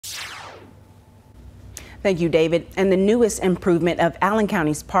Thank you, David. And the newest improvement of Allen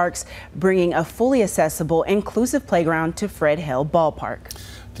County's parks, bringing a fully accessible, inclusive playground to Fred Hale Park.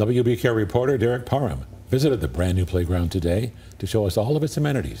 WBK reporter Derek Parham visited the brand new playground today to show us all of its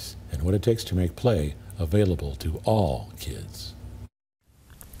amenities and what it takes to make play available to all kids.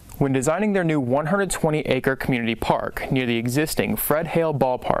 When designing their new 120-acre community park near the existing Fred Hale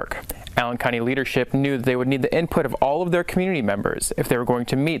Park, Allen County leadership knew that they would need the input of all of their community members if they were going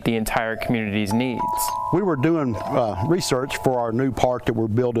to meet the entire community's needs. We were doing research for our new park that we're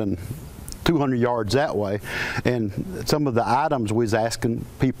building 200 yards that way, and some of the items we was asking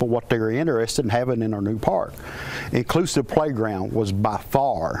people what they were interested in having in our new park. Inclusive playground was by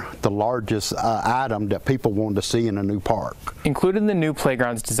far the largest item that people wanted to see in a new park. Included in the new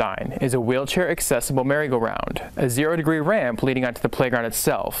playground's design is a wheelchair accessible merry-go-round, a 0-degree ramp leading onto the playground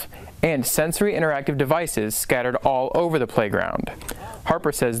itself, and sensory interactive devices scattered all over the playground.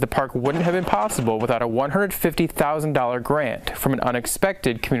 Harper says the park wouldn't have been possible without a $150,000 grant from an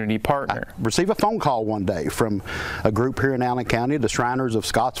unexpected community partner. I received a phone call one day from a group here in Allen County, the Shriners of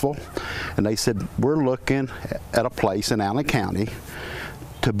Scottsville, and they said, we're looking at a place in Allen County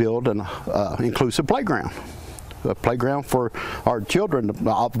to build an inclusive playground. A playground for our children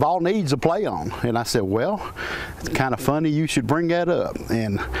of all needs to play on. And I said, well, it's kind of funny you should bring that up.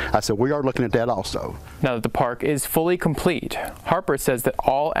 And I said, we are looking at that also. Now that the park is fully complete, Harper says that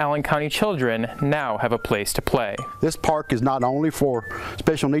all Allen County children now have a place to play. This park is not only for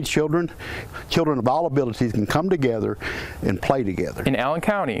special needs children, children of all abilities can come together and play together. In Allen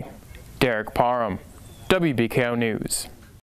County, Derek Parham, WBKO News.